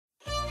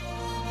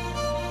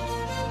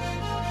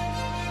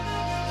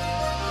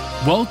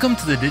Welcome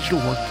to the Digital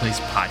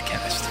Workplace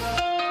Podcast.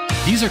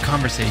 These are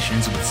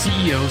conversations with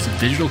CEOs of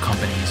digital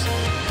companies,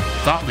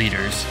 thought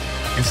leaders,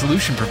 and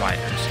solution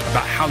providers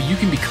about how you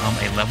can become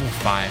a level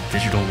 5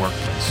 digital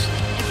workplace.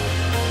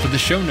 For the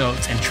show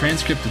notes and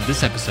transcript of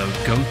this episode,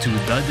 go to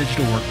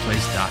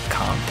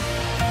thedigitalworkplace.com.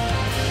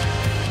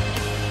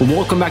 Well,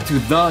 welcome back to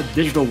the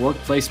Digital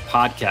Workplace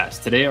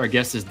Podcast. Today, our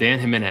guest is Dan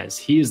Jimenez.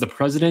 He is the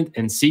president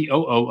and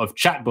COO of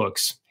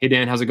Chatbooks. Hey,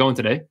 Dan, how's it going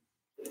today?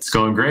 It's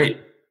going great.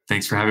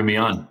 Thanks for having me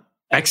on.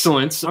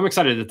 Excellent. I'm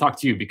excited to talk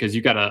to you because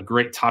you got a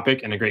great topic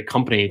and a great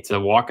company to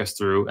walk us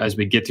through as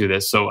we get through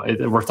this. So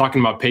we're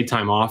talking about paid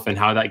time off and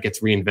how that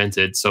gets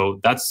reinvented. So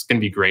that's going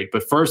to be great.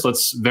 But first,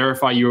 let's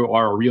verify you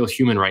are a real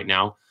human right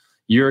now.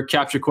 Your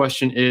capture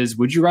question is,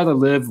 would you rather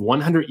live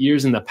 100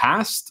 years in the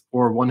past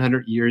or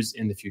 100 years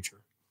in the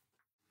future?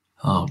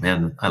 Oh,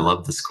 man, I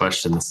love this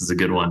question. This is a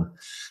good one.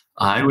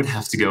 I would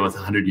have to go with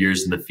 100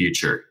 years in the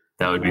future.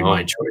 That would be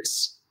my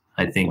choice.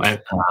 I think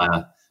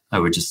I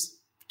would just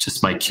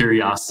my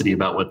curiosity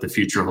about what the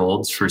future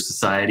holds for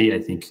society,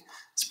 I think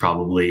is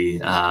probably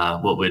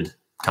what would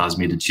cause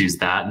me to choose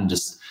that, and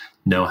just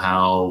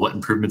know what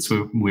improvements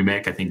we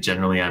make. I think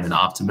generally I'm an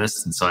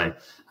optimist. And so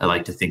I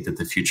like to think that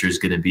the future is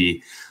going to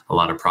be a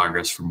lot of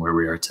progress from where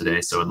we are today.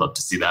 So I'd love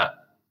to see that.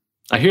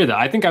 I hear that.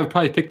 I think I would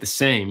probably pick the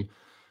same,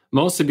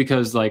 mostly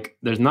because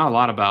there's not a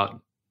lot about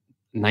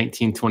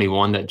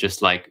 1921 that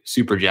just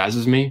super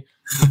jazzes me.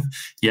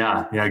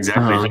 Yeah,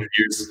 exactly.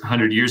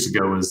 100 years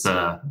ago was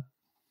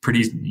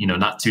pretty,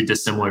 not too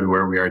dissimilar to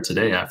where we are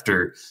today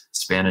after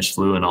Spanish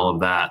flu and all of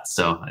that.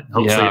 So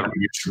hopefully 100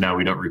 years from now,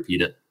 we don't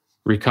repeat it.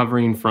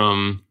 Recovering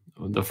from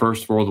the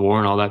First World War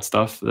and all that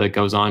stuff that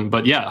goes on.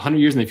 But 100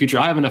 years in the future,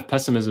 I have enough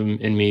pessimism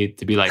in me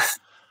to be like,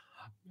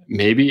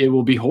 maybe it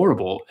will be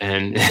horrible.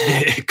 And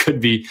it could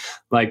be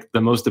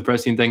the most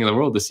depressing thing in the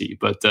world to see.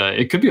 But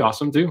it could be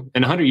awesome too.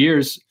 And 100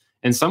 years,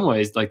 in some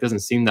ways, doesn't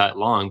seem that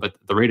long, but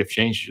the rate of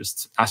change is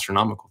just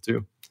astronomical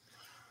too.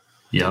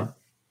 Yeah.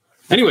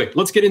 Anyway,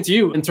 let's get into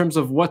you in terms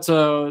of what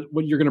you're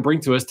going to bring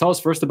to us. Tell us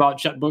first about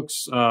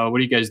Chatbooks. What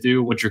do you guys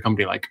do? What's your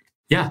company like?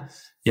 Yeah.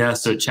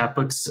 So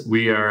Chatbooks,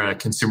 we are a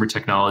consumer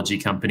technology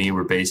company.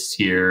 We're based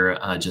here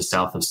just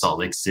south of Salt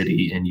Lake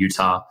City in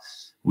Utah.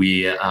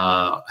 We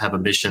have a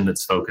mission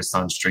that's focused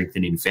on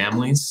strengthening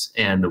families.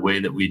 And the way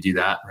that we do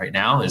that right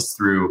now is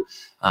through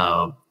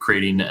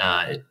creating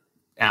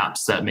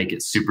apps that make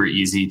it super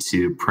easy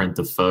to print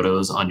the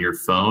photos on your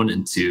phone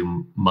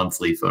into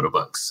monthly photo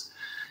books.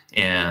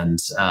 And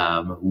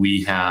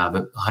we have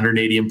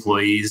 180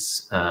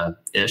 employees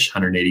ish,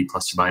 180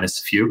 plus or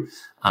minus a few.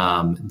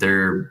 A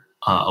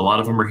lot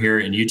of them are here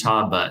in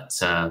Utah, but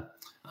a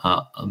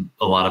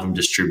lot of them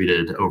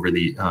distributed over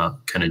the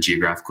kind of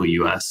geographical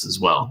US as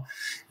well.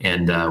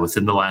 And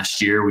within the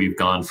last year, we've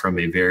gone from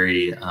a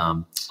very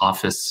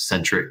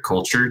office-centric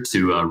culture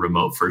to a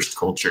remote-first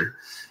culture.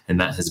 And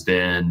that has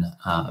been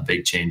a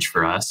big change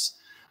for us.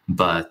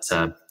 But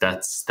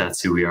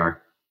that's who we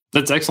are.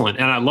 That's excellent.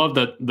 And I love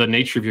that the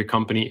nature of your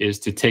company is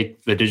to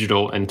take the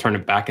digital and turn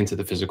it back into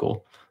the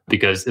physical,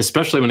 because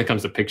especially when it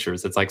comes to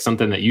pictures, it's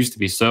something that used to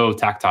be so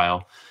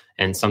tactile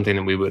and something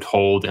that we would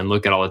hold and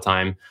look at all the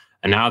time.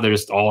 And now they're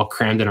just all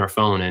crammed in our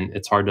phone, and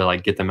it's hard to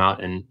get them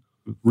out and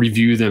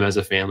review them as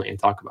a family and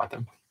talk about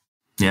them.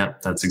 Yeah,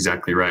 that's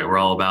exactly right. We're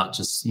all about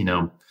just,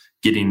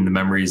 getting the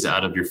memories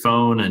out of your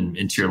phone and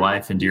into your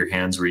life, into your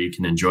hands where you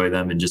can enjoy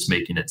them, and just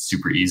making it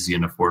super easy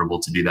and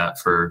affordable to do that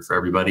for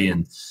everybody,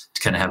 and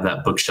to kind of have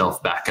that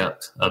bookshelf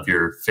backup of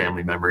your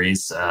family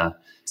memories,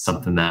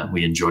 something that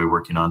we enjoy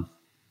working on.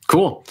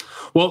 Cool.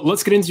 Well,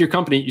 let's get into your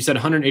company. You said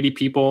 180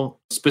 people.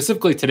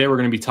 Specifically today, we're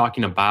going to be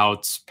talking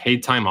about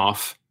paid time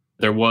off.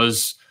 There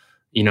was,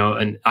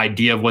 an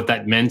idea of what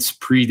that meant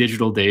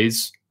pre-digital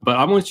days, but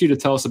I want you to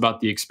tell us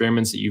about the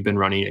experiments that you've been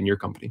running in your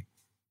company.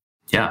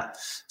 Yeah.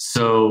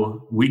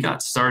 So we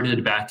got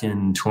started back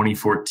in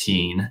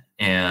 2014,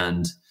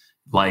 and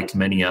like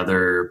many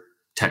other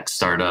tech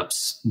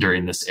startups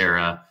during this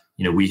era,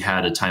 we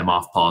had a time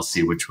off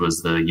policy, which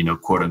was the,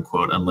 quote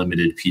unquote,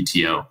 unlimited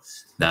PTO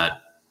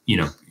that,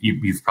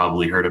 you've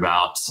probably heard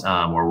about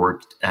or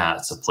worked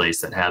at a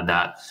place that had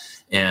that.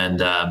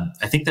 And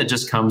I think that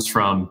just comes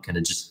from kind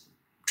of just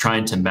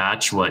trying to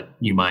match what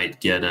you might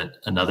get at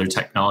another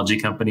technology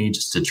company,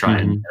 just to try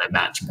and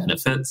match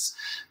benefits.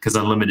 Because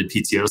unlimited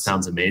PTO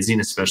sounds amazing,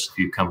 especially if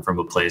you come from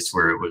a place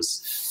where it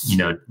was,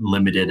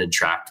 limited and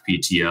tracked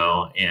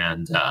PTO.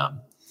 And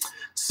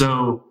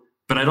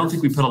but I don't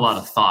think we put a lot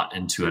of thought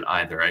into it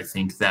either. I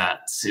think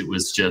that it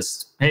was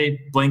just,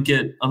 hey,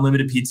 blanket,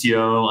 unlimited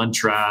PTO,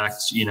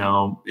 untracked,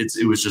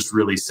 it was just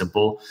really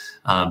simple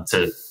to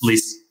at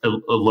least a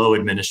low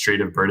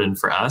administrative burden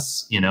for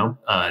us, being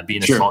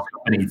a small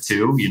company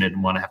too. You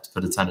didn't want to have to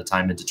put a ton of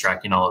time into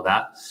tracking all of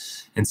that.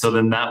 And so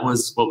then that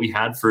was what we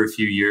had for a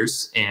few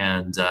years.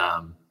 And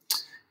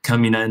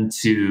coming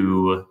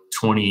into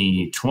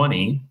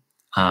 2020,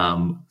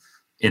 and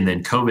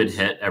then COVID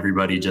hit,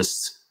 everybody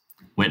just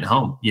went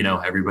home.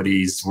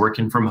 Everybody's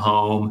working from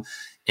home,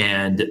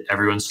 and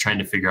everyone's trying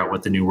to figure out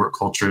what the new work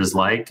culture is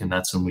like. And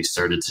that's when we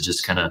started to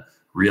just kind of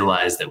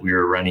realized that we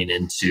were running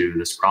into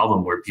this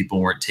problem where people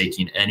weren't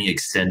taking any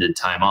extended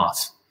time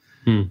off.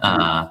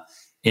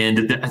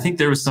 And I think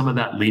there was some of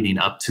that leading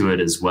up to it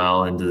as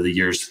well, into the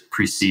years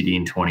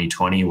preceding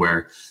 2020,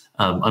 where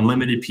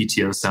unlimited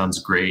PTO sounds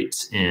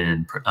great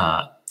and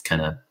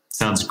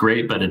sounds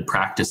great, but in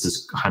practice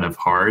is kind of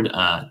hard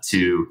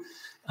to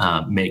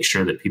make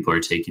sure that people are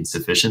taking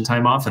sufficient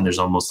time off. And there's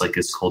almost like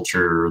this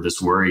culture or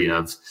this worry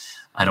of,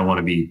 I don't want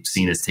to be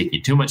seen as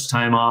taking too much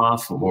time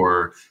off,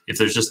 or if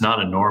there's just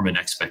not a norm and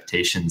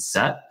expectation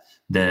set,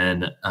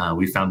 then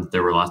we found that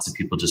there were lots of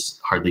people just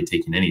hardly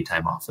taking any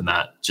time off, and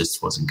that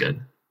just wasn't good.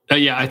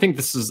 Yeah, I think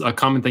this is a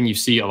common thing you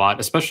see a lot,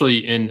 especially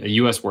in a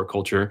US work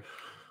culture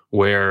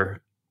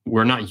where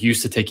we're not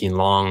used to taking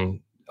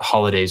long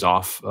holidays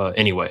off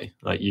anyway.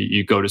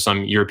 You go to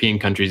some European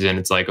countries and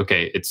it's like,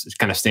 okay, it's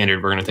kind of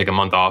standard. We're going to take a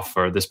month off,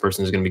 or this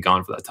person is going to be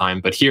gone for that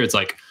time. But here it's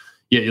like,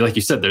 yeah, like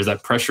you said, there's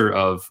that pressure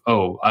of,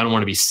 oh, I don't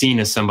want to be seen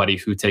as somebody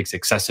who takes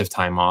excessive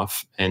time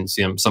off and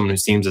someone who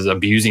seems as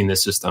abusing the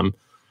system.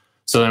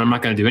 So then I'm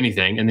not going to do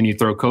anything. And then you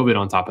throw COVID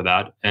on top of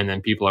that. And then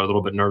people are a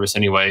little bit nervous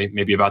anyway,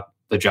 maybe about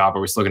the job. Are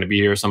we still going to be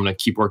here? So I'm going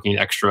to keep working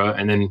extra.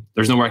 And then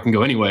there's nowhere I can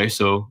go anyway.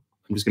 So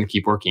I'm just going to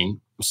keep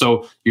working.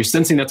 So you're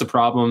sensing that's a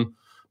problem,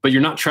 but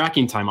you're not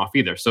tracking time off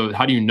either. So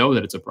how do you know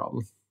that it's a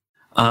problem?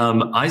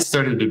 I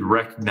started to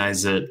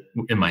recognize it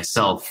in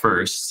myself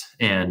first.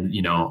 And,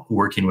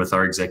 working with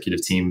our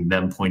executive team,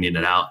 them pointing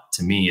it out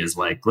to me is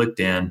like, look,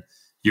 Dan,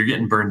 you're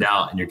getting burned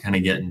out and you're kind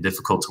of getting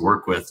difficult to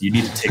work with. You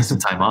need to take some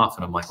time off.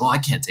 And I'm like, well, I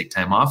can't take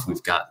time off.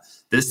 We've got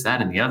this,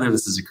 that, and the other.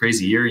 This is a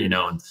crazy year,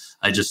 and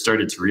I just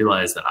started to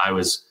realize that I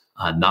was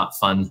not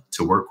fun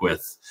to work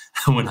with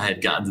when I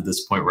had gotten to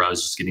this point where I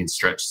was just getting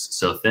stretched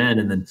so thin,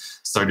 and then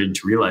started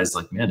to realize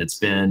like, man, it's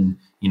been,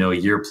 a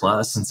year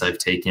plus since I've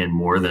taken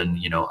more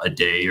than, a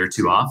day or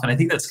two off. And I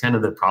think that's kind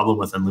of the problem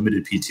with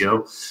unlimited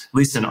PTO, at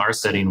least in our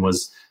setting,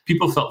 was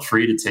people felt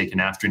free to take an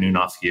afternoon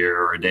off here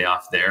or a day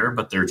off there,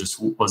 but there just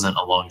wasn't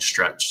a long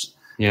stretch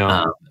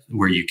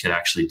where you could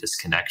actually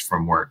disconnect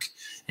from work.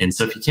 And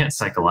so if you can't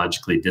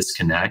psychologically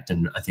disconnect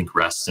and I think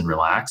rest and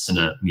relax in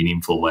a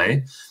meaningful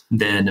way,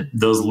 then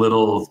those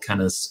little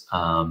kind of,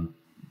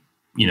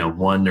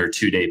 1 or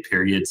 2 day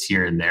periods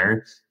here and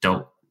there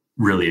don't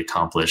really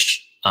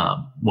accomplish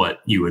what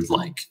you would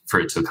like for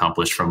it to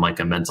accomplish from like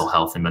a mental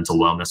health and mental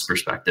wellness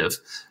perspective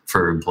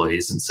for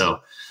employees. And so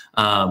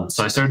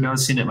I started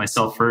noticing it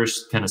myself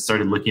first, kind of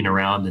started looking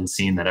around and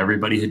seeing that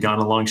everybody had gone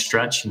a long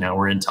stretch. Now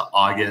we're into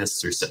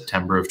August or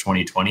September of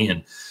 2020.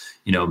 And,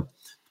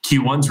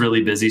 Q1's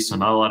really busy. So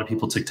not a lot of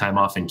people took time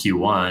off in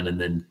Q1,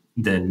 and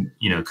then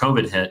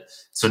COVID hit.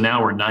 So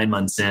now we're 9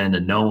 months in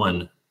and no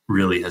one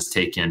really has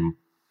taken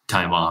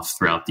time off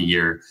throughout the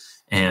year.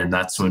 And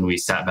that's when we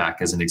sat back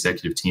as an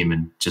executive team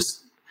and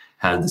just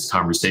had this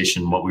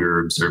conversation, what we were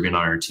observing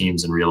on our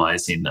teams, and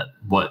realizing that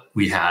what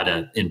we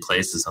had in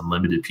place as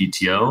unlimited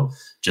PTO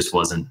just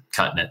wasn't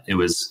cutting it. It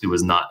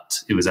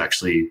was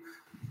actually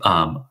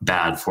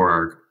bad for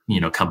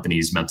our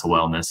company's mental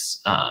wellness,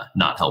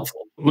 not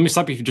helpful. Let me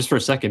stop you just for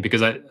a second,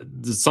 because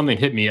something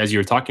hit me as you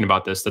were talking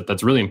about this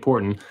that's really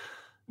important.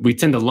 We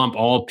tend to lump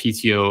all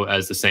PTO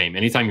as the same.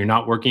 Anytime you're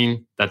not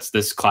working, that's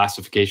this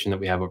classification that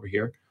we have over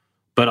here.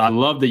 But I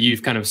love that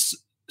you've kind of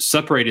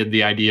separated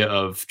the idea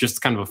of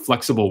just kind of a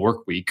flexible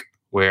work week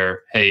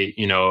where, hey,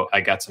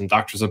 I got some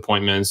doctor's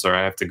appointments or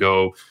I have to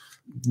go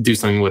do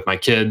something with my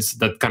kids.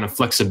 That kind of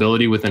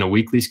flexibility within a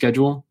weekly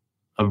schedule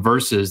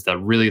versus that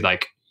really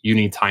like you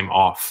need time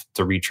off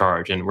to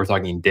recharge. And we're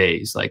talking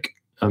days, like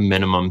a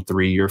minimum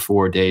 3 or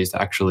 4 days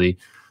to actually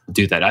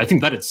do that. I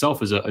think that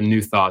itself is a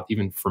new thought,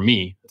 even for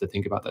me, to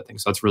think about that thing.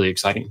 So that's really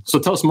exciting. So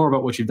tell us more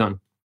about what you've done.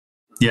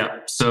 Yeah.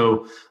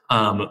 So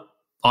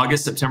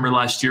August, September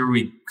last year,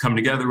 we come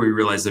together, we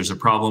realized there's a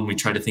problem. We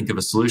tried to think of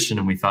a solution,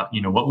 and we thought,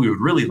 what we would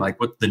really like,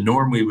 what the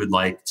norm we would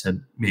like to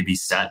maybe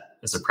set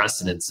as a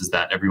precedence is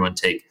that everyone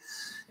take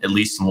at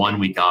least 1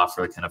 week off,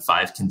 or kind of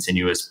 5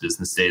 continuous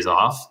business days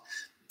off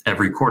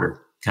every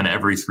quarter, kind of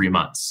every 3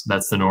 months.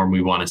 That's the norm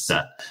we want to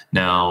set.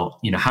 Now,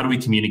 how do we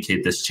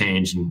communicate this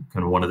change? And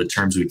kind of one of the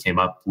terms we came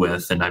up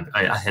with, and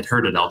I had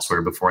heard it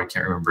elsewhere before, I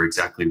can't remember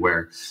exactly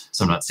where,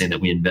 so I'm not saying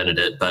that we invented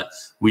it, but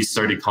we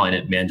started calling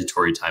it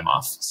mandatory time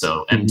off.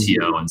 So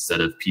MTO instead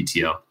of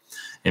PTO.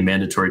 And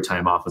mandatory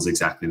time off is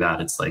exactly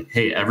that. It's like,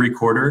 hey, every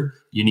quarter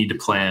you need to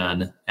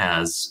plan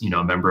as,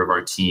 a member of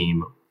our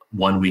team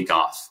 1 week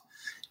off.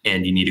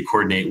 And you need to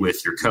coordinate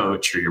with your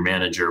coach or your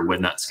manager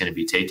when that's going to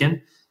be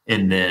taken.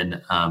 And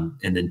then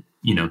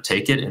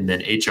take it. And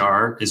then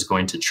HR is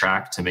going to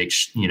track to make,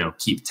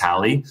 keep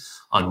tally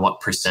on what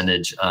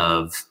percentage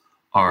of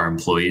our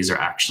employees are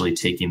actually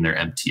taking their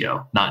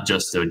MTO, not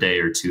just a day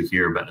or two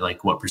here, but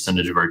like what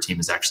percentage of our team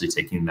is actually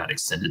taking that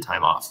extended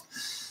time off.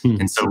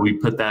 And so we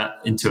put that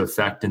into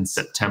effect in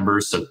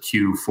September. So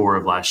Q4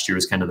 of last year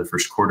was kind of the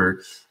first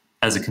quarter.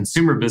 As a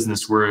consumer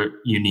business, we're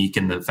unique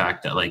in the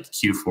fact that like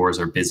Q4 is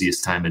our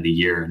busiest time of the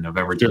year, and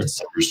November to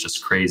December is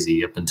just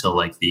crazy up until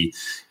like the,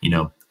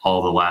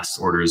 all the last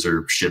orders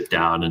are shipped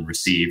out and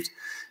received.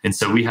 And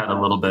so we had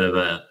a little bit of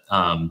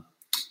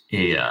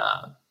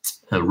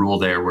a rule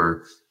there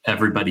where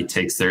everybody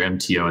takes their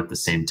MTO at the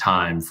same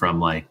time from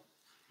like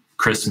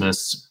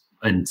Christmas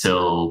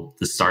until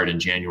the start in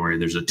January.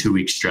 There's a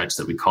 2-week stretch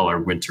that we call our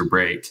winter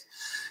break.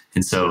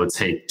 And so it's,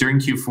 hey, during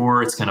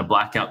Q4, it's kind of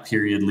blackout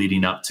period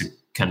leading up to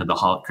kind of the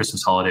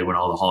Christmas holiday when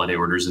all the holiday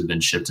orders have been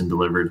shipped and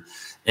delivered.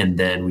 And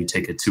then we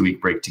take a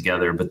 2-week break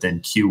together. But then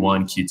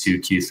Q1, Q2,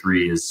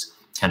 Q3 is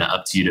kind of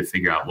up to you to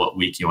figure out what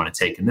week you want to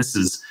take. And this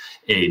is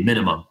a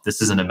minimum.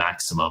 This isn't a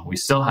maximum. We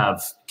still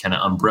have kind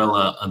of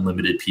umbrella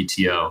unlimited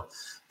PTO,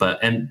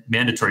 and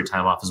mandatory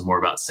time off is more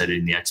about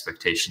setting the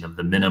expectation of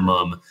the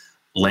minimum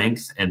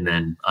length and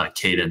then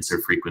cadence or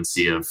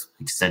frequency of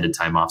extended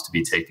time off to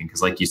be taken.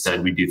 Because like you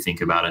said, we do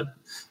think about it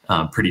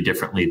pretty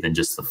differently than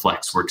just the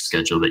flex work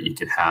schedule that you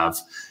could have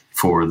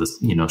for the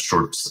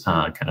short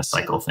kind of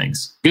cycle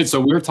things. Good. So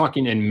we're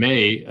talking in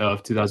May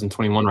of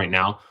 2021 right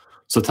now.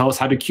 So tell us,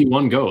 how did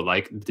Q1 go?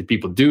 Like, did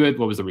people do it?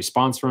 What was the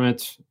response from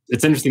it?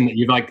 It's interesting that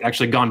you've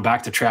actually gone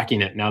back to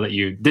tracking it now that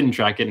you didn't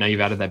track it. Now you've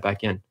added that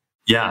back in.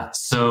 Yeah.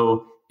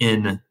 So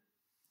in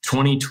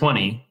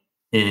 2020,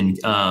 in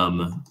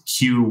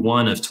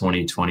Q1 of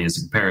 2020, as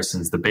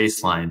comparisons, the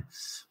baseline,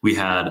 we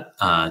had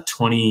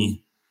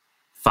 25%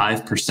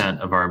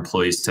 of our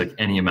employees took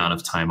any amount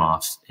of time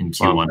off in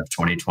Q1 of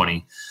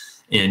 2020.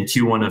 In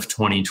Q1 of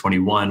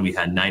 2021, we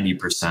had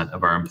 90%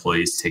 of our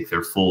employees take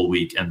their full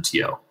week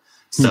MTO.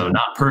 So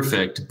not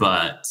perfect,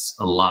 but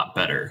a lot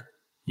better,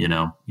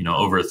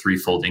 over a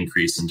 3-fold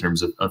increase in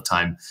terms of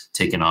time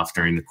taken off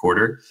during the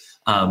quarter.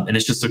 And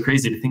it's just so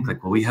crazy to think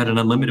like, well, we had an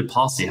unlimited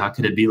policy. How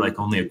could it be like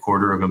only a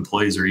quarter of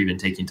employees are even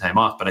taking time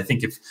off? But I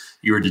think if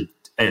you were to,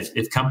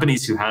 if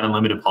companies who had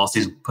unlimited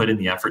policies put in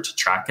the effort to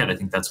track it, I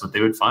think that's what they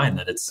would find,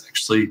 that it's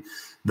actually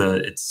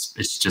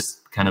it's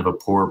just kind of a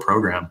poor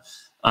program.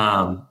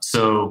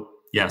 So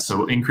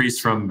increase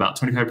from about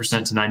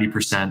 25% to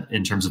 90%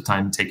 in terms of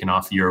time taken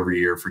off year over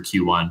year for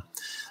Q1.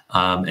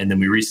 And then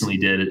we recently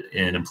did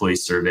an employee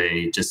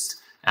survey just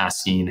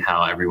asking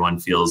how everyone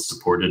feels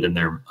supported in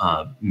their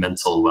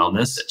mental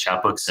wellness at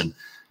Chatbooks. And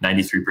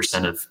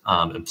 93%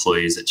 of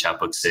employees at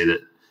Chatbooks say that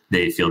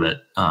they feel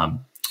that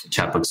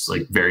Chatbooks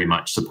like very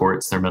much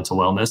supports their mental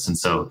wellness. And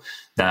so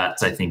that,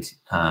 I think,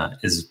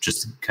 is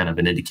just kind of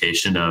an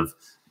indication of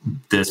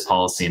this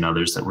policy and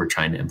others that we're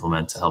trying to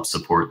implement to help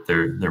support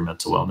their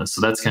mental wellness. So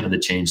that's kind of the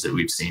change that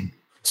we've seen.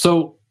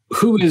 So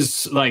who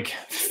is like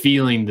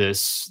feeling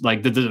this?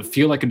 Like, does it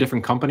feel like a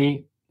different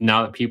company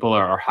now that people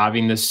are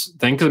having this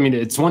thing? Because I mean,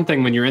 it's one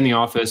thing when you're in the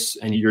office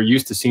and you're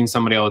used to seeing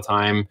somebody all the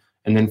time,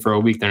 and then for a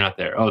week they're not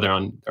there. Oh, they're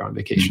on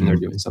vacation. They're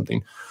doing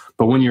something.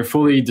 But when you're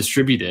fully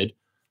distributed,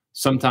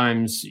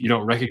 sometimes you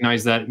don't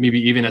recognize that. Maybe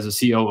even as a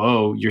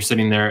COO, you're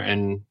sitting there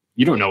and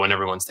you don't know when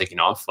everyone's taking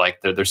off. Like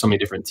there's so many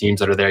different teams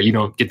that are there. You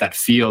don't get that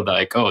feel that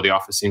like, oh, the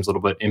office seems a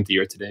little bit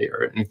emptier today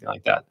or anything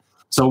like that.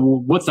 So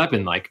what's that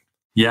been like?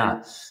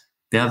 Yeah,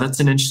 that's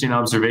an interesting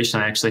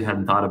observation. I actually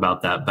hadn't thought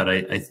about that, but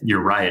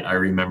you're right. I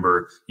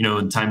remember,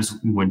 in times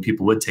when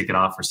people would take it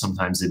off, or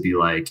sometimes it'd be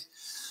like,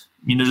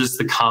 just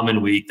the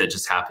common week that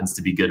just happens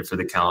to be good for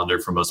the calendar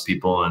for most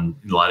people. And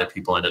a lot of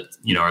people end up,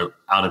 are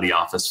out of the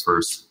office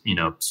for,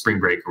 spring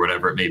break or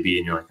whatever it may be.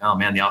 And you're like, oh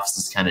man, the office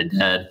is kind of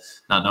dead.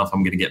 Not know if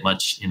I'm going to get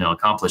much,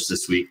 accomplished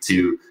this week,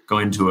 to go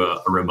into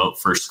a remote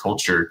first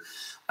culture.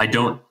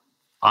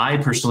 I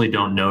personally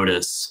don't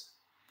notice,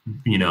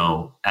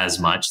 as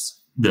much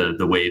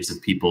the waves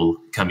of people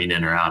coming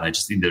in or out. I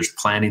just think there's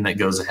planning that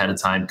goes ahead of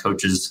time.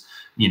 Coaches,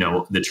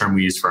 the term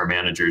we use for our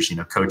managers,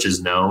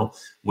 coaches know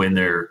when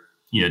they're,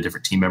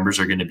 different team members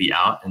are going to be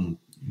out, and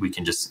we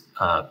can just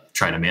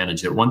try to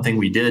manage it. One thing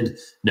we did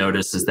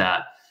notice is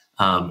that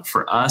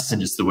for us,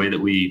 and just the way that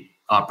we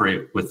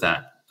operate with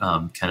that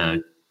kind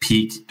of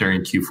peak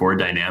during Q4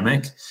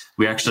 dynamic,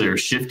 we actually are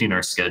shifting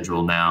our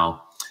schedule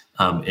now.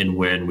 And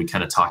when we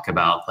kind of talk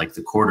about like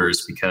the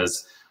quarters,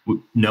 because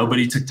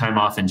nobody took time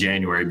off in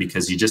January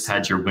because you just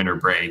had your winter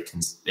break.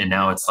 And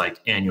now it's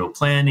like annual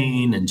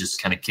planning and just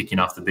kind of kicking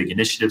off the big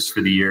initiatives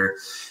for the year.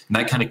 And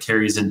that kind of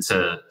carries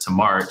into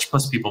March.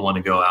 Plus people want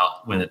to go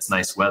out when it's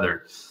nice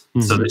weather.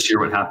 Mm-hmm. So this year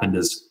what happened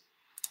is,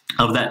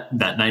 of that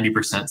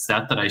 90%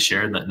 stat that I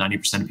shared, that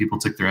 90% of people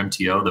took their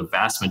MTO, the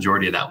vast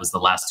majority of that was the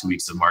last 2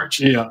 weeks of March.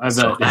 Yeah, I bet.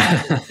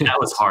 That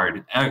was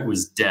hard. It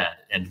was dead.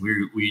 And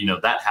we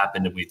that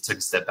happened, and we took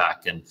a step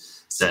back and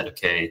said,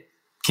 okay,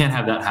 can't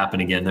have that happen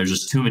again. There's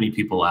just too many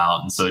people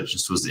out. And so it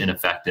just was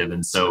ineffective.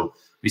 And so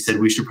we said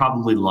we should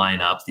probably line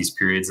up these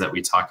periods that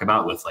we talk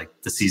about with like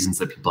the seasons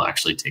that people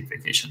actually take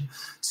vacation.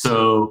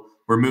 So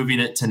we're moving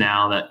it to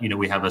now that,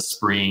 we have a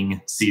spring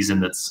season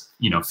that's,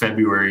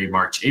 February,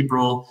 March,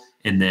 April,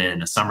 and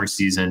then a summer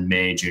season,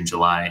 May, June,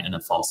 July, and a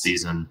fall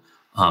season,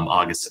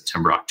 August,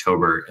 September,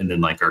 October. And then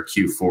like our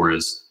Q4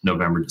 is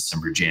November,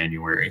 December,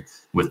 January,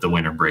 with the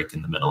winter break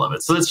in the middle of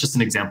it. So that's just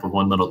an example of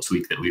one little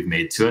tweak that we've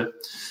made to it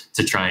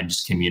to try and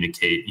just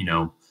communicate,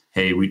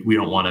 hey, we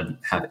don't want to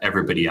have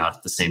everybody out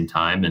at the same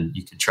time. And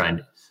you could try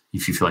and,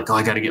 if you feel like, oh,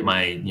 I got to get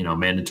my,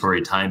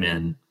 mandatory time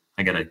in,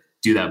 I got to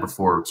do that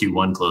before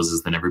Q1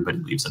 closes, then everybody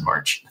leaves in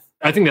March.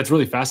 I think that's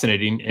really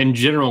fascinating. In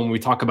general, when we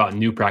talk about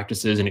new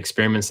practices and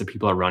experiments that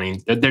people are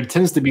running, there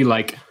tends to be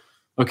like,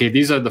 okay,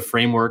 these are the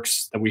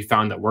frameworks that we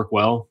found that work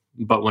well.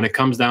 But when it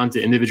comes down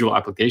to individual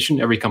application,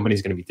 every company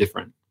is going to be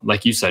different.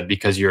 Like you said,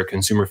 because you're a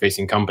consumer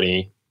facing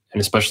company, and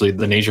especially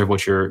the nature of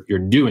what you're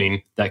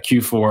doing, that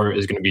Q4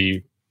 is going to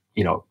be,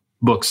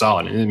 book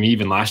solid. And I mean,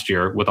 even last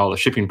year with all the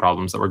shipping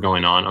problems that were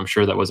going on, I'm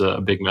sure that was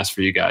a big mess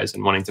for you guys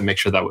and wanting to make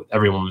sure that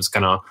everyone was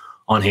kind of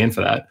on hand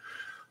for that.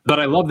 But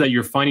I love that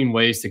you're finding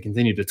ways to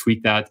continue to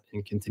tweak that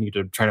and continue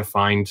to try to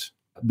find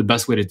the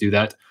best way to do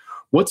that.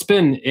 What's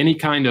been any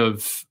kind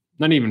of,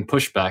 not even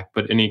pushback,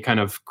 but any kind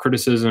of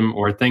criticism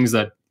or things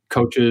that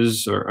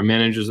coaches or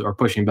managers are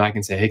pushing back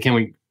and say, hey, can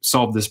we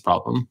solve this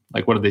problem?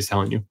 Like, what are they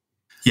telling you?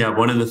 Yeah,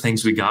 one of the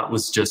things we got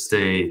was just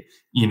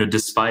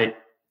despite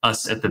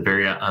us at the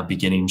very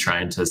beginning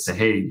trying to say,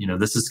 hey,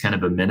 this is kind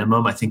of a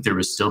minimum, I think there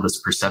was still this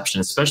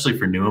perception, especially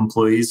for new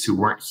employees who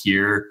weren't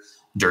here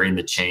during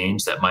the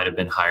change that might have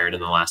been hired in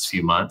the last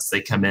few months.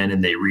 They come in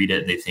and they read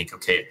it and they think,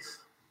 okay,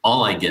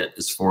 all I get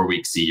is 4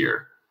 weeks a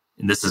year.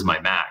 And this is my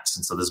max.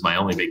 And so this is my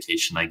only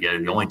vacation I get,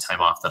 the only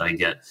time off that I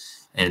get.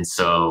 And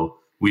so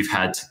we've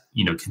had to,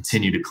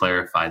 continue to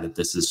clarify that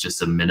this is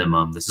just a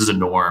minimum. This is a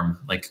norm.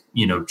 Like,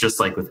 just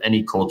like with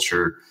any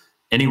culture,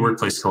 any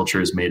workplace culture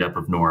is made up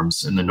of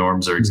norms, and the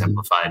norms are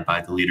exemplified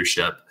by the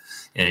leadership.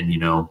 And,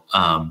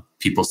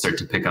 people start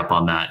to pick up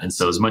on that. And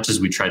so as much as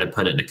we try to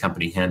put it in a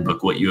company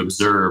handbook, what you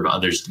observe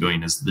others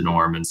doing is the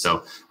norm. And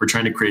so we're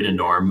trying to create a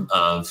norm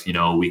of,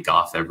 a week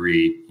off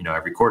every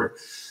quarter.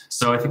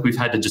 So I think we've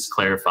had to just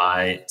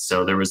clarify.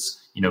 So there was,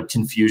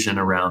 confusion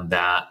around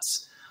that.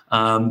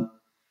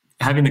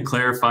 Having to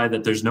clarify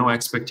that there's no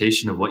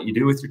expectation of what you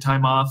do with your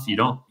time off. You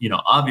don't,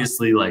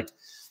 obviously, like,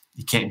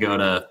 you can't go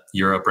to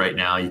Europe right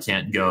now. You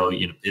can't go,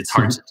 it's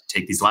hard to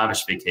take these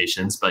lavish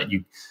vacations, but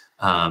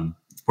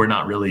we're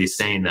not really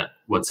saying that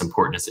what's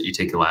important is that you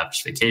take a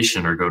lavish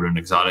vacation or go to an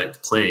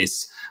exotic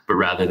place, but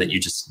rather that you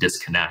just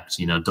disconnect,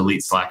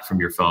 delete Slack from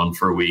your phone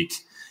for a week.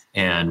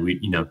 And we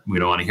don't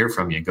want to hear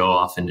from you. Go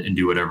off and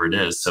do whatever it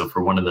is. So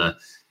for one of the,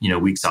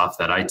 weeks off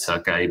that I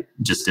took, I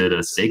just did a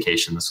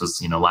staycation. This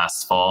was,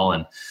 last fall,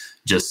 and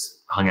just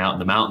hung out in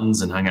the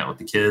mountains and hung out with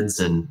the kids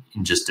and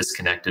just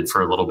disconnected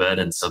for a little bit.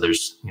 And so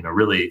there's,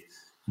 really,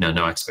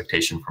 no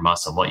expectation from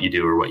us on what you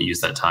do or what you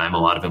use that time. A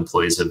lot of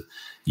employees have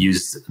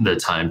used the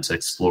time to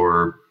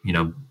explore,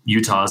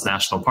 Utah's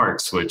national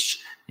parks, which,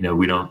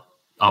 we don't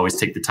always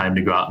take the time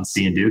to go out and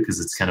see and do because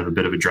it's kind of a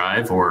bit of a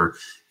drive, or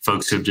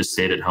folks who have just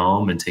stayed at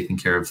home and taken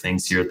care of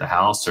things here at the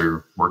house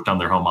or worked on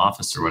their home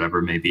office or whatever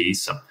it may be.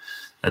 So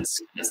that's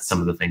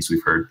some of the things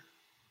we've heard.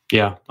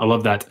 Yeah, I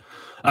love that.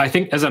 I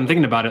think as I'm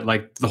thinking about it,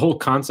 like the whole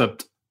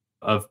concept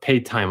of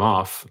paid time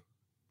off,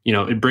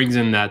 it brings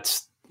in that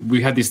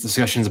we had these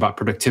discussions about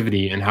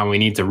productivity and how we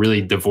need to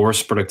really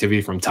divorce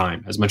productivity from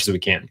time as much as we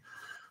can.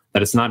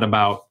 That it's not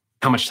about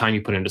how much time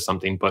you put into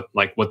something, but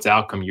like what's the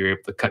outcome you're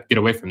able to get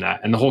away from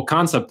that. And the whole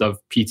concept of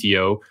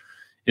PTO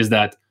is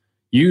that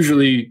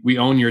usually we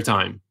own your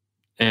time,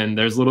 and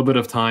there's a little bit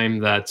of time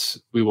that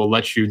we will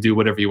let you do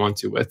whatever you want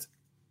to with.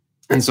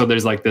 And so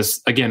there's like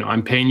this, again,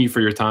 I'm paying you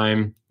for your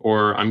time,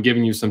 or I'm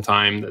giving you some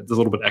time that's a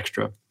little bit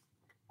extra.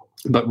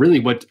 But really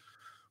what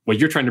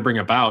you're trying to bring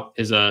about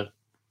is a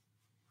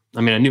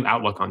new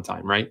outlook on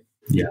time, right?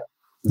 Yeah.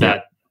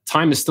 That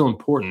time is still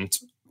important,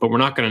 but we're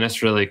not going to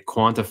necessarily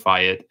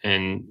quantify it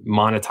and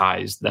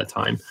monetize that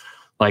time.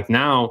 Like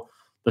now,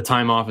 the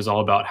time off is all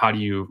about how do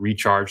you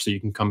recharge so you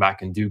can come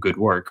back and do good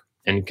work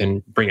and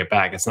can bring it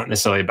back. It's not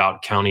necessarily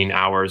about counting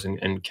hours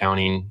and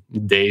counting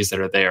days that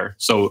are there.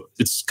 So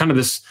it's kind of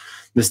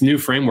this new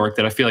framework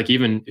that I feel like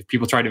even if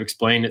people try to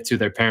explain it to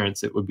their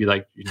parents, it would be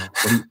like,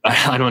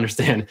 I don't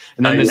understand.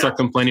 And then they start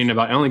complaining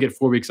about, I only get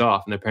 4 weeks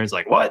off. And their parents are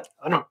like, what?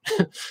 I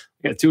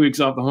got 2 weeks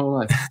off the whole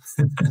life.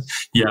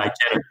 Yeah, I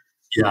get it.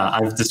 Yeah,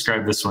 I've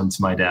described this one to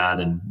my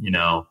dad, and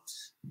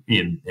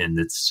and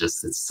it's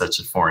such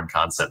a foreign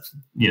concept.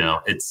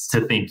 It's to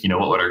think,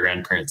 what would our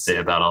grandparents say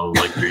about all the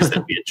luxuries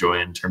that we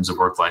enjoy in terms of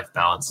work-life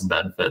balance and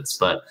benefits.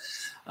 But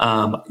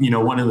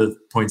one of the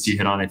points you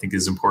hit on, I think,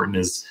 is important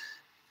is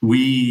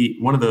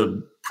one of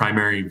the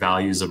primary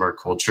values of our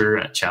culture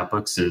at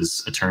Chatbooks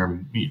is a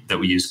term that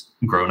we use,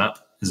 grown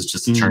up. It's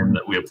just a term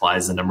that we apply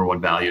as the number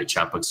one value at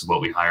Chatbooks of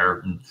what we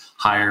hire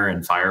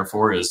and fire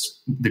for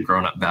is the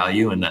grown up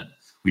value, and that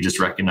we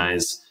just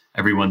recognize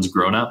everyone's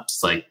grown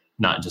ups, like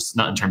not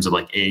in terms of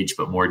like age,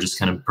 but more just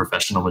kind of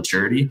professional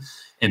maturity.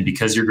 And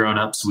because you're grown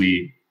ups,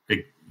 we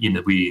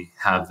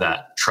have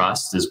that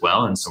trust as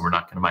well. And so we're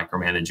not going to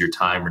micromanage your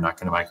time. We're not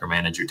going to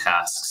micromanage your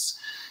tasks.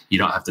 You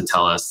don't have to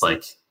tell us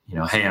like,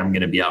 hey, I'm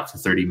going to be out for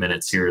 30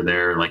 minutes here or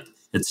there. Like,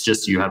 it's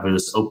just, you have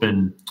this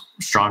open,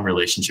 strong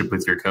relationship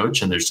with your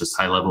coach, and there's just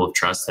high level of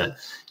trust that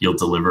you'll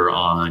deliver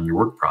on your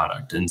work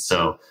product. And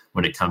so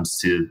when it comes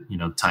to,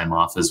 time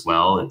off as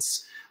well,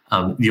 it's,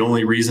 the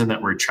only reason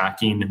that we're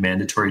tracking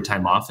mandatory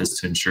time off is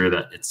to ensure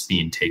that it's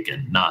being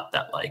taken, not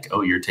that like,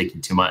 oh, you're taking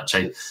too much.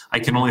 I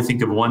can only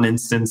think of one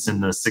instance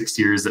in the 6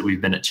 years that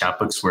we've been at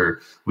Chatbooks where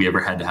we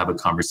ever had to have a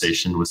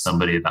conversation with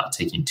somebody about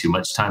taking too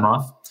much time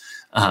off.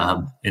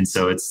 And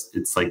so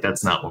it's like,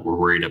 that's not what we're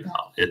worried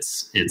about.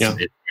 It's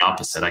the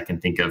opposite. I can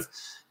think of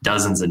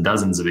dozens and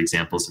dozens of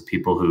examples of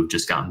people who've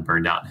just gotten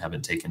burned out and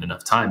haven't taken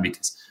enough time,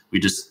 because we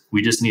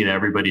just need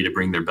everybody to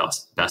bring their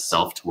best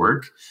self to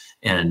work.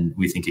 And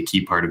we think a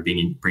key part of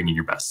bringing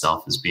your best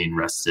self is being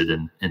rested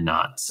and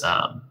not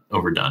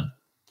overdone.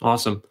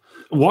 Awesome.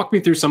 Walk me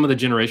through some of the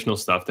generational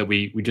stuff that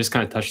we just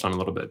kind of touched on a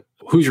little bit.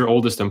 Who's your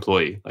oldest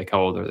employee? Like,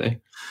 how old are they?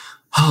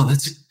 Oh,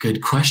 that's a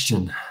good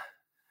question.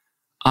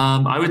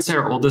 I would say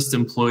our oldest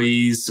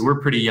employees, we're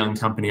a pretty young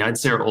company. I'd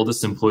say our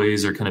oldest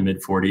employees are kind of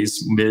late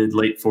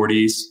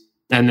 40s.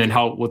 And then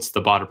what's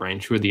the bottom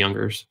range? Who are the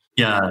youngers?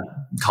 Yeah,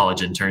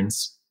 college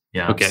interns.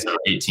 Yeah, okay. So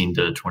 18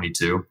 to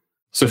 22.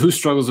 So who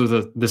struggles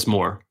with this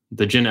more?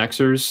 The Gen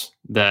Xers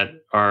that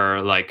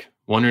are like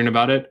wondering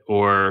about it,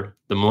 or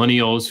the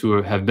millennials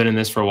who have been in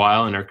this for a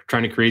while and are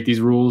trying to create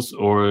these rules,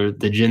 or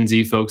the Gen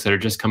Z folks that are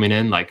just coming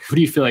in? Like, who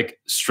do you feel like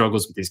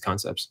struggles with these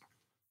concepts?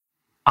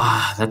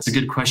 That's a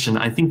good question.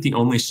 I think the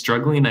only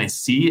struggling I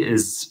see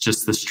is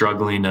just the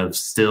struggling of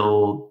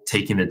still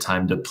taking the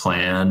time to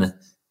plan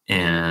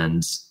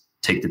and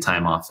take the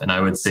time off. And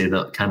I would say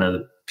the kind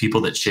of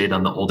people that shade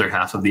on the older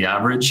half of the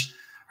average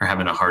are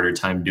having a harder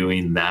time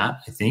doing that,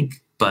 I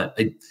think. But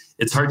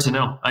it's hard to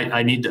know.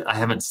 I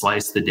haven't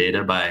sliced the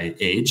data by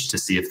age to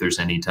see if there's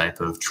any type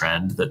of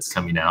trend that's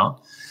coming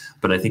out.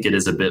 But I think it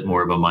is a bit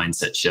more of a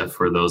mindset shift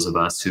for those of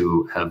us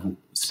who have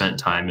spent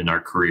time in our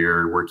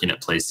career working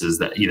at places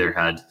that either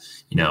had,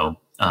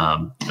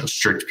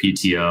 strict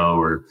PTO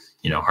or,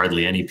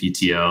 hardly any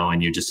PTO.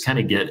 And you just kind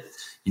of get,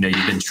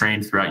 you've been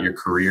trained throughout your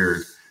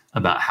career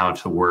about how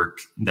to work,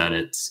 that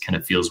it kind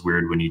of feels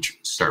weird when you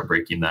start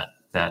breaking that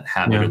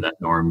habit or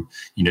that norm,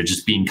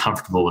 just being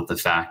comfortable with the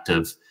fact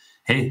of,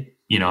 hey,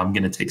 I'm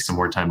going to take some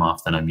more time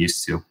off than I'm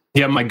used to.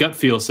 Yeah. My gut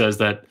feel says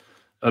that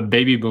a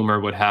baby boomer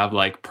would have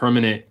like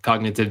permanent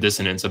cognitive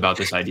dissonance about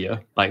this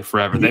idea, like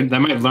forever. They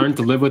might learn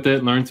to live with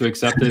it, learn to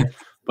accept it,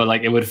 but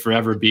like it would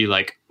forever be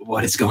like,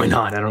 what is going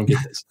on? I don't get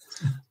this.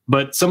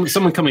 But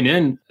someone coming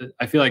in,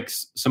 I feel like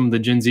some of the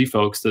Gen Z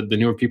folks, the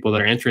newer people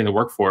that are entering the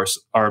workforce,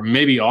 are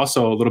maybe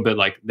also a little bit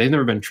like they've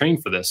never been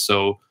trained for this.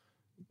 So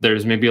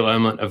there's maybe an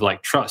element of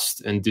like trust.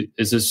 And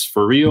is this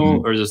for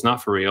real or is this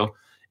not for real?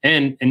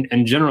 And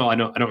in general, I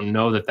don't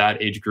know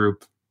that age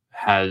group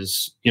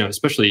has,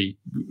 especially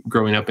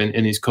growing up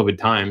in these COVID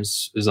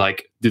times, is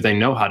like, do they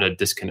know how to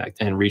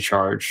disconnect and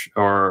recharge?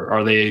 Or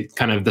are they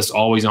kind of this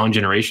always on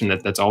generation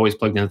that's always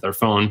plugged into their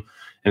phone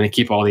and they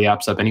keep all the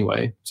apps up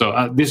anyway?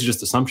 So these are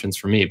just assumptions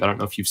for me, but I don't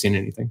know if you've seen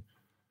anything.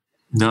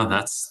 No,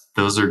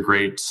 those are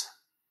great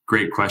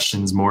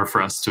questions, more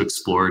for us to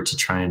explore, to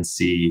try and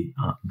see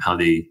how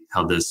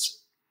this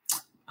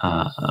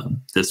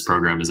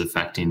program is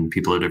affecting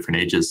people of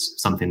different ages.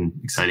 Something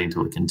exciting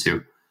to look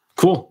into.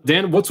 Cool.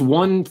 Dan, what's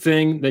one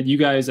thing that you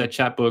guys at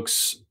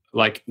Chatbooks,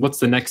 like, what's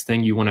the next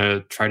thing you want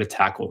to try to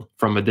tackle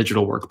from a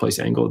digital workplace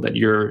angle that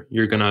you're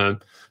going to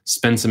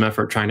spend some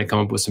effort trying to come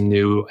up with some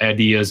new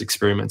ideas,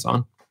 experiments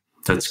on?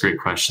 That's a great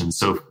question.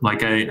 So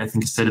like I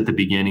think I said at the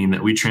beginning,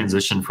 that we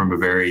transitioned from a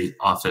very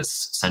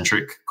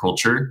office-centric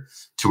culture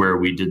to where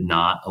we did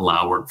not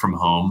allow work from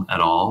home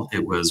at all.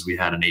 We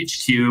had an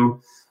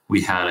HQ,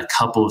 we had a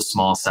couple of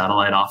small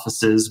satellite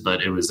offices,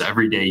 but it was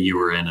every day you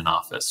were in an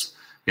office.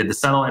 We had the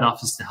satellite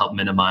office to help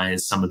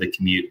minimize some of the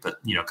commute, but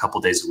a couple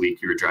of days a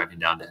week you were driving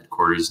down to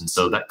headquarters, and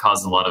so that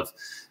caused a lot of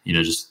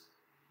just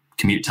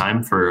commute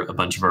time for a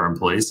bunch of our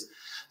employees.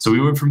 So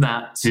we went from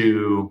that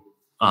to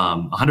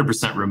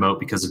 100% remote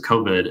because of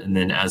COVID, and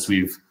then as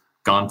we've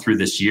gone through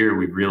this year,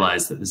 we've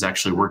realized that it's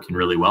actually working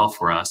really well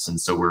for us,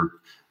 and so we're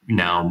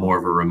now more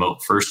of a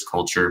remote first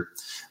culture.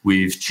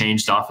 We've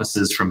changed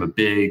offices from a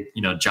big,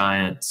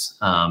 giant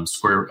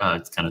square,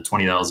 kind of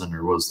 20,000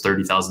 or was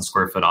 30,000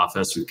 square foot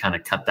office. We've kind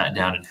of cut that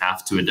down in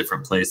half to a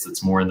different place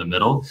that's more in the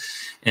middle,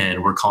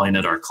 and we're calling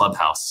it our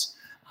clubhouse.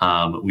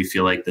 We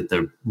feel like that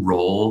the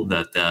role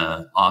that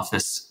the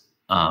office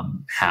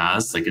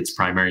has, like its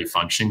primary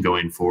function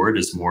going forward,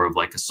 is more of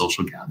like a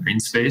social gathering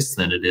space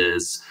than it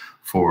is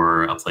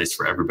for a place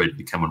for everybody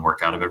to come and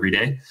work out of every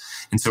day.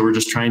 And so we're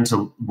just trying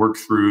to work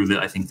through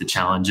the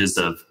challenges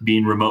of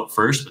being remote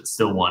first, but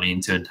still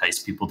wanting to entice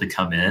people to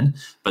come in,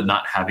 but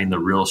not having the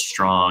real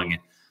strong,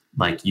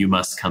 like, you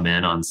must come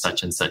in on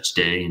such and such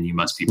day and you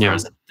must be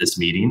present at this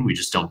meeting. We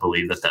just don't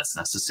believe that that's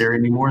necessary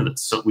anymore.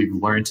 So we've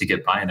learned to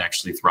get by and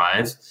actually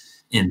thrive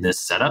in this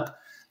setup.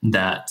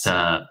 That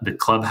the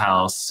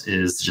clubhouse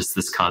is just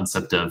this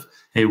concept of,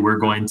 hey, we're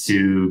going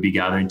to be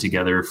gathering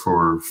together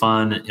for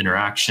fun,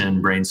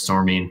 interaction,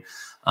 brainstorming.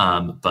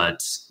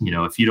 But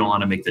if you don't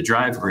want to make the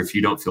drive, or if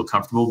you don't feel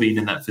comfortable being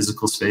in that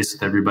physical space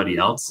with everybody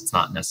else, it's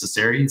not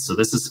necessary. So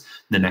this is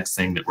the next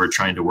thing that we're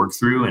trying to work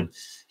through. And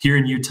here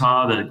in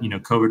Utah, the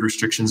COVID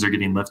restrictions are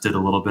getting lifted a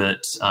little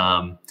bit,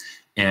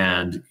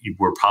 and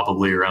we're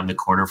probably around the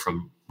corner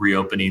from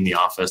reopening the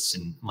office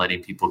and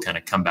letting people kind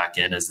of come back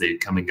in as they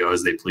come and go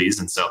as they please.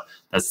 And so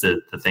that's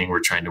the thing we're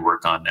trying to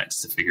work on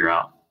next to figure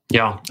out.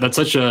 Yeah, that's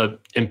such a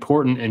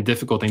important and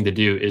difficult thing to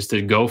do, is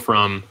to go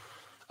from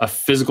a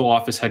physical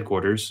office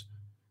headquarters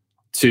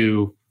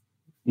to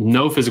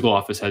no physical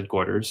office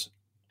headquarters,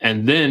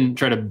 and then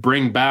try to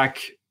bring back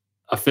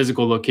a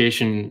physical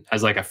location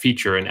as like a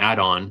feature, an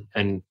add-on,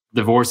 and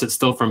divorce it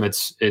still from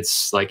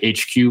its like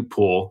HQ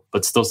pool,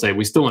 but still say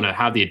we still want to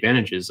have the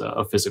advantages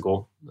of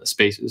physical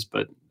spaces,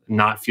 but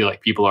not feel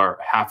like people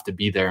have to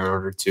be there in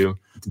order to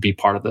be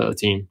part of the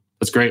team.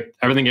 That's great.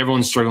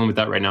 Everyone's struggling with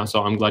that right now.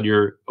 So I'm glad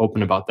you're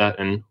open about that.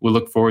 And we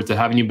look forward to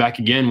having you back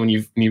again when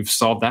you've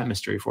solved that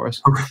mystery for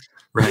us.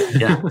 Right.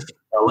 Yeah.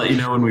 I'll let you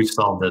know when we've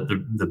solved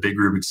the big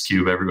Rubik's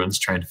Cube everyone's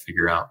trying to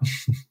figure out.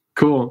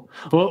 Cool.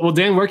 Well,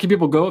 Dan, where can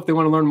people go if they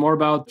want to learn more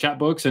about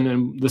Chatbooks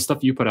and the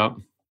stuff you put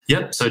out?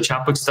 Yep. So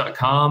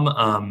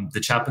chatbooks.com, the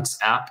Chatbooks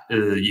app,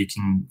 you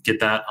can get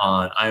that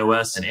on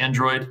iOS and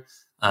Android.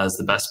 Is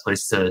the best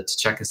place to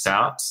check us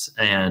out.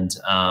 And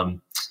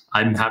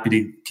I'm happy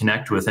to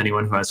connect with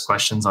anyone who has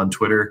questions on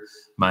Twitter.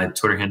 My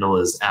Twitter handle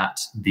is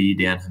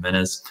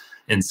 @TheDanJimenez.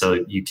 And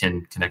so you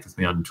can connect with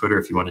me on Twitter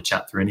if you want to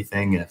chat through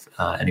anything, if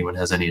anyone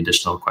has any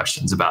additional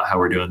questions about how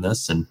we're doing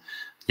this. And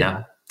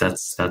yeah,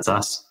 that's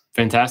us.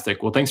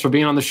 Fantastic. Well, thanks for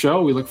being on the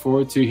show. We look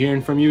forward to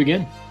hearing from you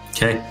again.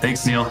 Okay.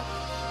 Thanks, Neil.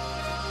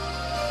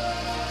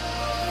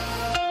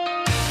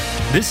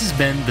 This has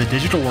been the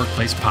Digital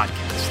Workplace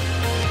Podcast.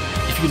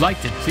 If you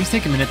liked it, please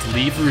take a minute to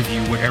leave a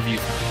review wherever you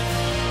found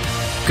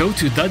it. Go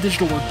to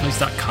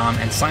thedigitalworkplace.com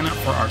and sign up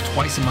for our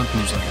twice-a-month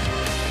newsletter.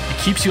 It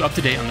keeps you up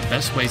to date on the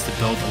best ways to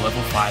build a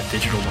Level 5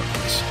 digital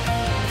workplace.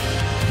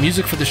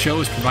 Music for the show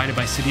is provided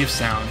by City of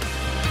Sound.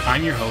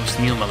 I'm your host,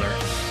 Neil Miller.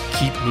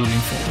 Keep moving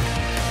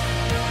forward.